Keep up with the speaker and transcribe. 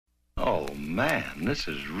man, this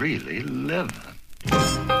is really living.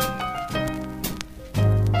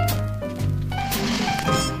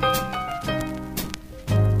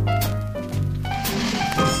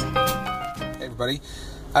 Hey everybody,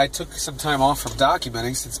 I took some time off from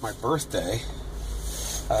documenting since my birthday,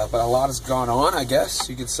 but a lot has gone on, I guess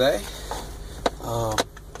you could say.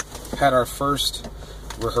 Had our first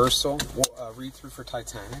rehearsal, read-through for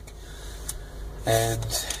Titanic, and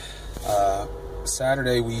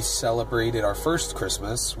Saturday we celebrated our first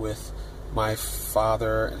Christmas with my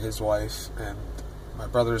father and his wife and my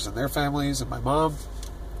brothers and their families and my mom.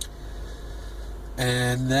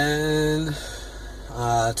 And then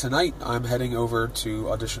tonight I'm heading over to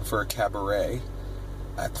audition for a cabaret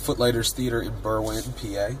at the Footlighters Theater in Berwyn,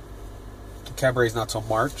 PA. The cabaret's not till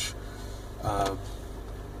March,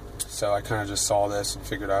 so I kind of just saw this and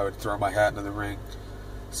figured I would throw my hat into the ring.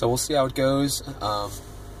 So we'll see how it goes.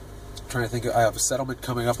 Trying to think, I have a settlement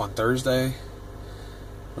coming up on Thursday,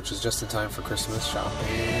 which is just in time for Christmas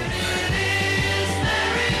shopping.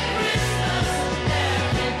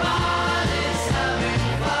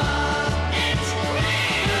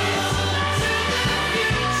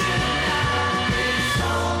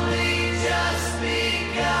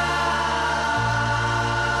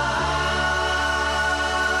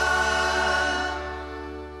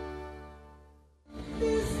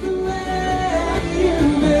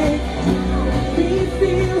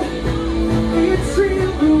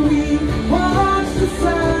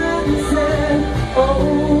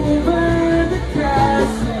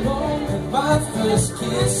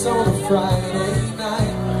 On a Friday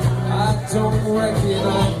night, I don't reckon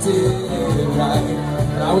I did it right.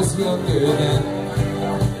 When I was younger then,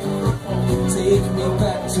 take me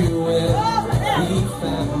back to when we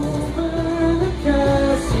found over the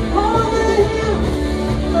castle on the hill.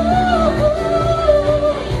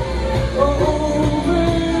 Over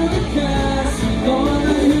the castle on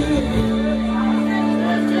the hill.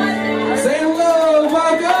 Say hello,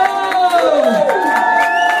 Michael!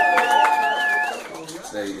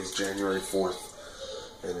 Today is January 4th,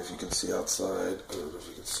 and if you can see outside, I don't know if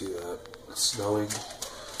you can see that, it's snowing.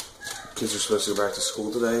 Kids are supposed to go back to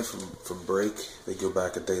school today from break. They go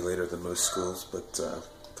back a day later than most schools, but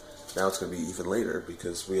now it's going to be even later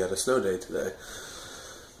because we had a snow day today.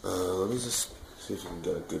 Let me just see if you can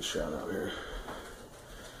get a good shot out here.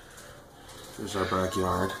 Here's our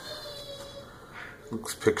backyard.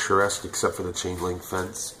 Looks picturesque except for the chain link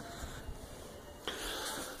fence.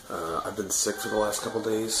 I've been sick for the last couple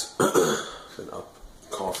days. Been up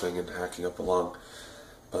coughing and hacking up a lung.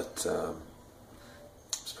 But I'm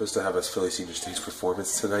supposed to have a Philly Senior Stage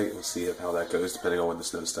performance tonight. We'll see how that goes depending on when the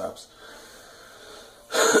snow stops.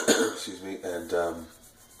 Excuse me. And I'm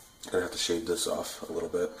going to have to shave this off a little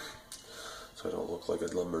bit so I don't look like a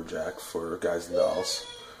lumberjack for Guys and Dolls.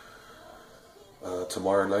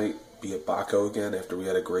 Tomorrow night, be at Baco again after we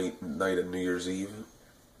had a great night at New Year's Eve.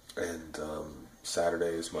 And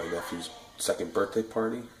Saturday is my nephew's second birthday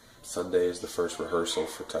party. Sunday is the first rehearsal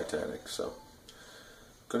for Titanic. So, I'm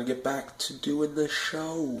gonna get back to doing the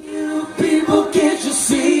show. You people, can't you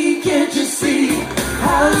see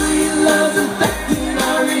how we love the fact in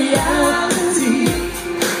our reality?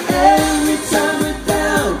 Every time we're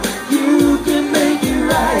down, you can make it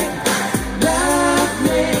right. That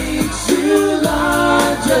makes you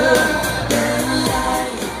larger.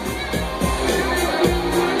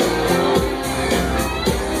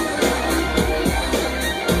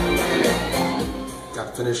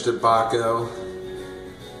 Finished at Baco.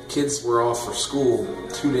 Kids were off for school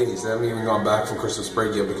 2 days. They haven't even gone back from Christmas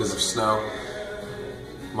break yet because of snow.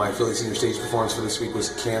 My Philly Senior Stage performance for this week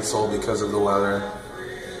was canceled because of the weather.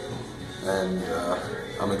 And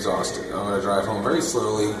I'm exhausted. I'm going to drive home very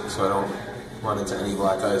slowly so I don't run into any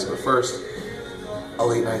black ice. But first, a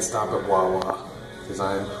late night stop at Wawa because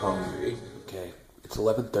I'm hungry. Okay, it's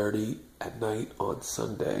 11:30 at night on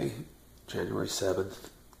Sunday, January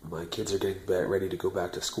 7th. My kids are getting ready to go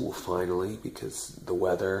back to school finally because the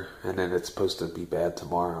weather, and then it's supposed to be bad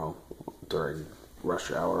tomorrow during rush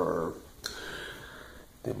hour, or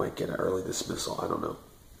they might get an early dismissal. I don't know.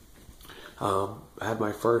 I had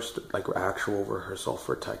my first actual rehearsal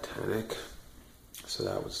for Titanic, so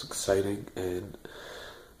that was exciting. And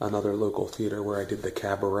another local theater where I did the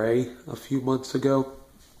cabaret a few months ago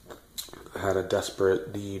had a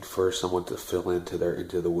desperate need for someone to fill into their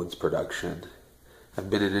Into the Woods production. I've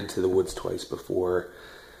been in Into the Woods twice before,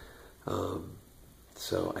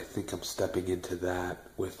 so I think I'm stepping into that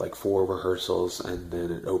with 4 rehearsals, and then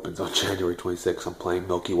it opens on January 26th. I'm playing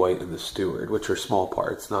Milky White and the Steward, which are small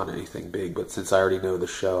parts, not anything big, but since I already know the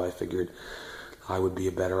show, I figured I would be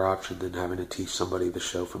a better option than having to teach somebody the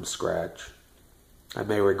show from scratch. I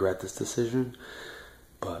may regret this decision,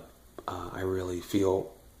 but I really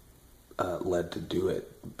feel led to do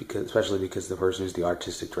it, especially because the person who's the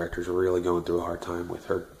artistic director is really going through a hard time with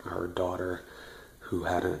her daughter, who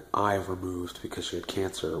had an eye removed because she had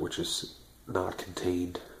cancer, which is not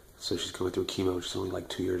contained. So she's going through chemo. She's only like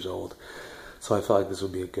 2 years old. So I felt like this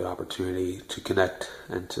would be a good opportunity to connect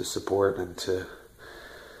and to support and to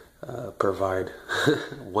provide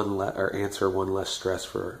answer one less stress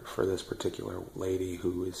for this particular lady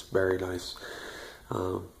who is very nice.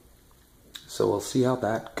 So we'll see how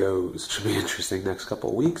that goes. It should be interesting next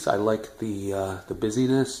couple of weeks. I like the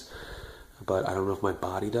busyness, but I don't know if my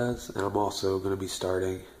body does. And I'm also going to be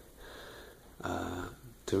starting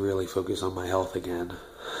to really focus on my health again.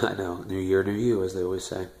 I know, new year, new you, as they always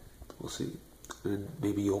say. We'll see. And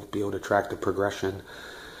maybe you'll be able to track the progression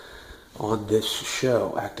on this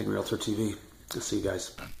show, Acting Realtor TV. I'll see you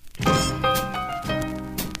guys.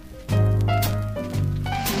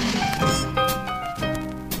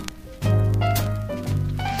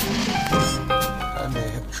 I may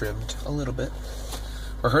have trimmed a little bit.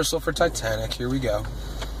 Rehearsal for Titanic. Here we go.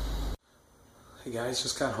 Hey guys,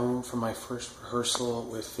 just got home from my first rehearsal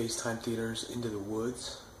with FaceTime Theater's Into the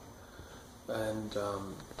Woods. And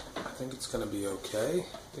I think it's going to be okay.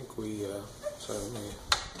 I think sorry, let me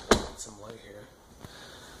get some light here.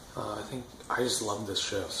 I just love this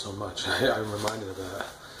show so much. I'm reminded of that.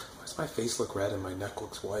 Why does my face look red and my neck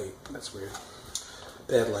looks white? That's weird.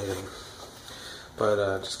 Bad lighting.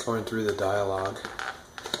 But just going through the dialogue,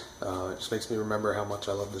 it just makes me remember how much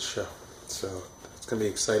I love this show. So it's going to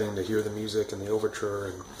be exciting to hear the music and the overture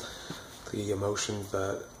and the emotions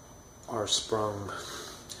that are sprung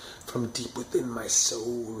from deep within my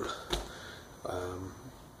soul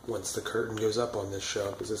once the curtain goes up on this show,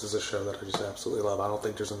 because this is a show that I just absolutely love. I don't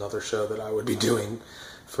think there's another show that I would be doing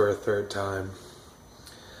for a third time.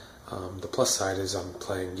 The plus side is I'm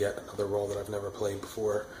playing yet another role that I've never played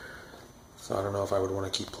before, so I don't know if I would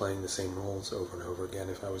want to keep playing the same roles over and over again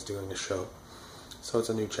if I was doing a show. So it's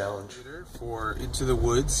a new challenge. For Into the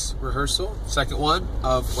Woods rehearsal, second one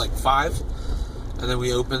of like 5, and then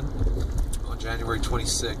we open on January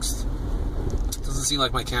 26th. Doesn't seem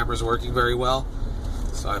like my camera's working very well,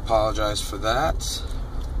 so I apologize for that.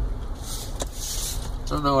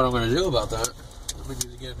 Don't know what I'm going to do about that. I'm going to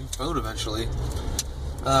need to get a new phone eventually.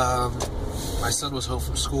 My son was home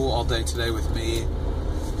from school all day today with me,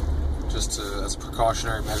 just as a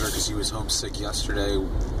precautionary measure, because he was homesick yesterday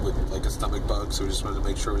with like a stomach bug, so we just wanted to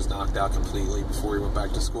make sure it was knocked out completely before he went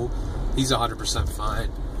back to school. He's 100%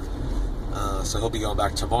 fine, so he'll be going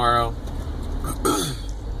back tomorrow.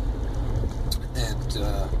 And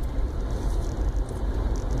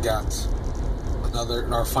got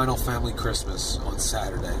our final family Christmas on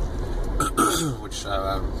Saturday, which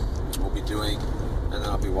we'll be doing, and then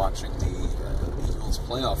I'll be watching the Eagles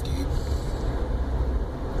playoff game.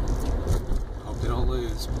 Hope they don't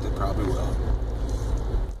lose, but they probably will.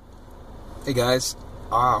 Hey guys,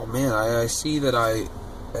 oh man, I see that I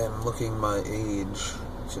am looking my age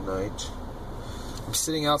tonight. I'm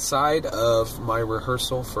sitting outside of my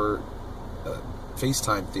rehearsal for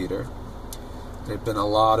FaceTime Theater. There have been a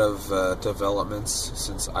lot of developments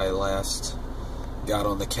since I last got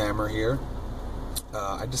on the camera here.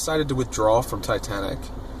 I decided to withdraw from Titanic.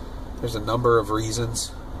 There's a number of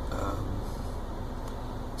reasons.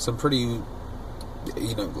 Some pretty,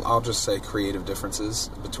 I'll just say creative differences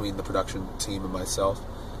between the production team and myself,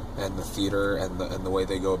 and the theater and the way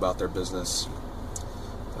they go about their business.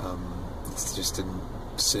 It just didn't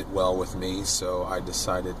sit well with me, so I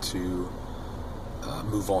decided to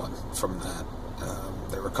move on from that.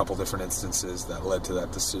 There were a couple different instances that led to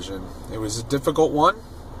that decision. It was a difficult one,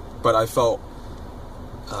 but I felt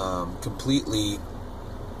completely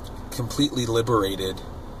liberated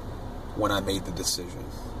when I made the decision,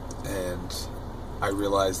 and I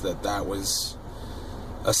realized that was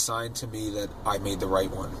a sign to me that I made the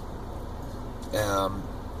right one.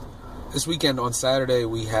 This weekend on Saturday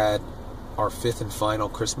we had our 5th and final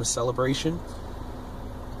Christmas celebration,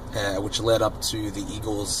 which led up to the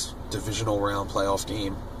Eagles' divisional round playoff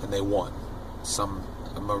game, and they won.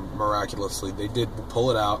 Miraculously, they did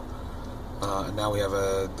pull it out, and now we have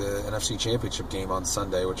the NFC Championship game on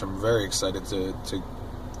Sunday, which I'm very excited to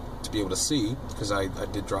be able to see, because I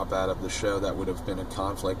did drop out of the show. That would have been a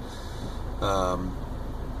conflict.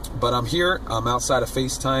 But I'm here. I'm outside of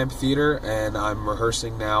FaceTime Theater, and I'm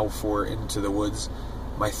rehearsing now for Into the Woods,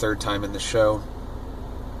 my 3rd time in the show.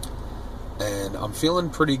 And I'm feeling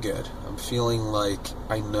pretty good. I'm feeling like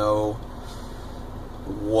I know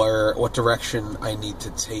what direction I need to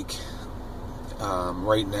take.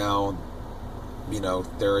 Right now,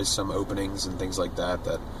 there is some openings and things like that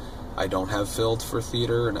I don't have filled for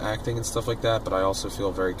theater and acting and stuff like that, but I also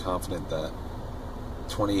feel very confident that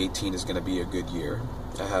 2018 is going to be a good year.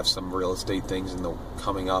 I have some real estate things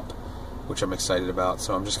coming up, which I'm excited about,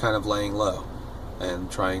 so I'm just kind of laying low and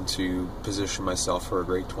trying to position myself for a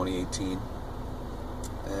great 2018.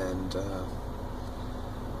 And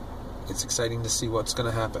it's exciting to see what's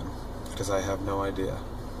going to happen, because I have no idea.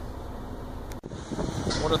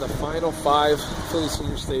 One of the final 5 Philly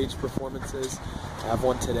Senior Stage performances. I have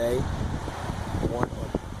one today, one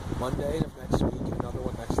on Monday of next week, another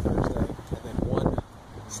one next Thursday, and then one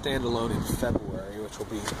standalone in February, which will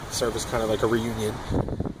serve as kind of like a reunion.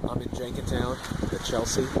 I'm in Jenkintown at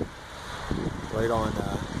Chelsea, right on,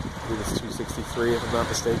 I believe it's 263 if I'm not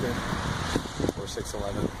mistaken, or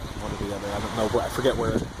 611, one or the other. I don't know, I forget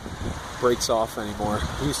where it breaks off anymore.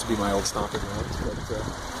 It used to be my old stomping grounds, but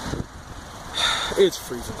it's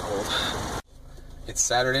freezing cold. It's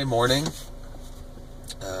Saturday morning.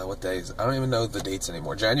 What day is it? I don't even know the dates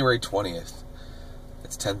anymore. January 20th.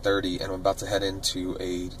 It's 10:30, and I'm about to head into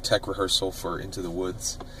a tech rehearsal for Into the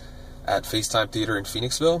Woods at FaceTime Theater in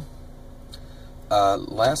Phoenixville.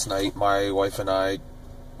 Last night, my wife and I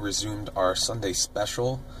resumed our Sunday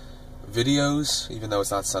special videos, even though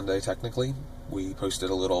it's not Sunday technically. We posted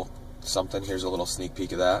a little something. Here's a little sneak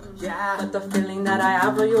peek of that. Yeah, but the feeling that I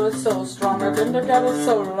have for you is so strong. I've been together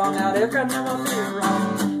so long, now there can never be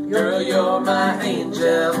wrong. Girl, you're my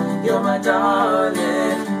angel, you're my darling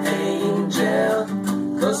angel.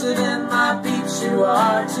 Closer than my peeps you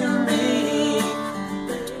are to me.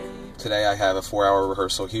 Today I have a 4-hour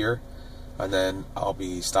rehearsal here, and then I'll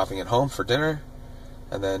be stopping at home for dinner,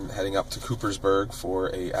 and then heading up to Coopersburg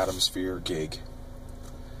for a Atmosphere gig.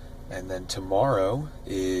 And then tomorrow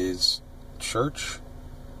is church,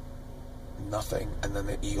 nothing, and then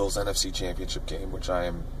the Eagles NFC Championship game, which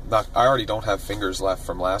I already don't have fingers left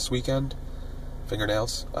from last weekend,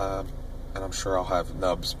 fingernails, and I'm sure I'll have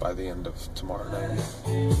nubs by the end of tomorrow night.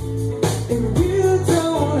 And you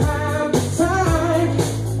don't have the time,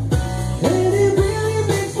 and it really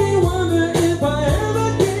makes me wonder if I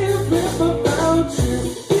ever can flip about you.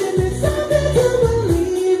 Give me something to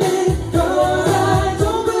believe in, 'cause I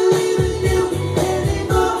don't believe in you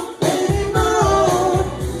anymore.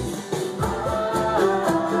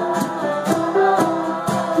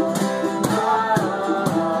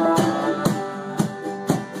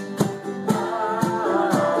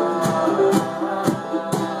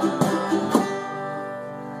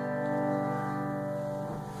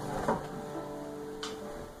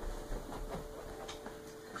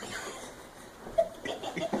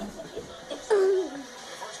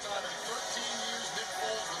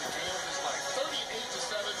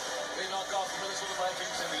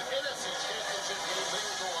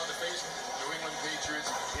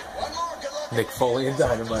 Nick Foley and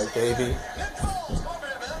Dynamite, baby.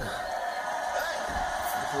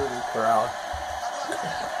 Really proud.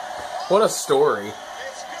 What a story.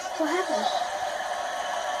 What happened?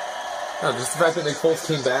 Oh, just the fact that Nick Foles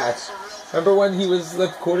came back. Remember when he was the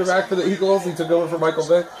quarterback for the Eagles? He took over for Michael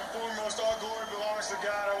Vick? Foremost, all glory belongs to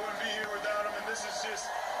God. I wouldn't be here without him, and this is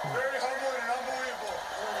just very humbling and unbelievable.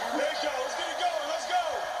 There you go. Let's get it going. Let's go.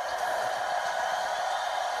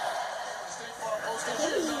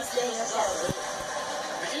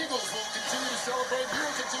 The Eagles will continue to celebrate. You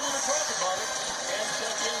will continue to talk about it and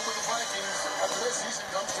check in with the Vikings after this season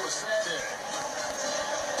comes to a sad end.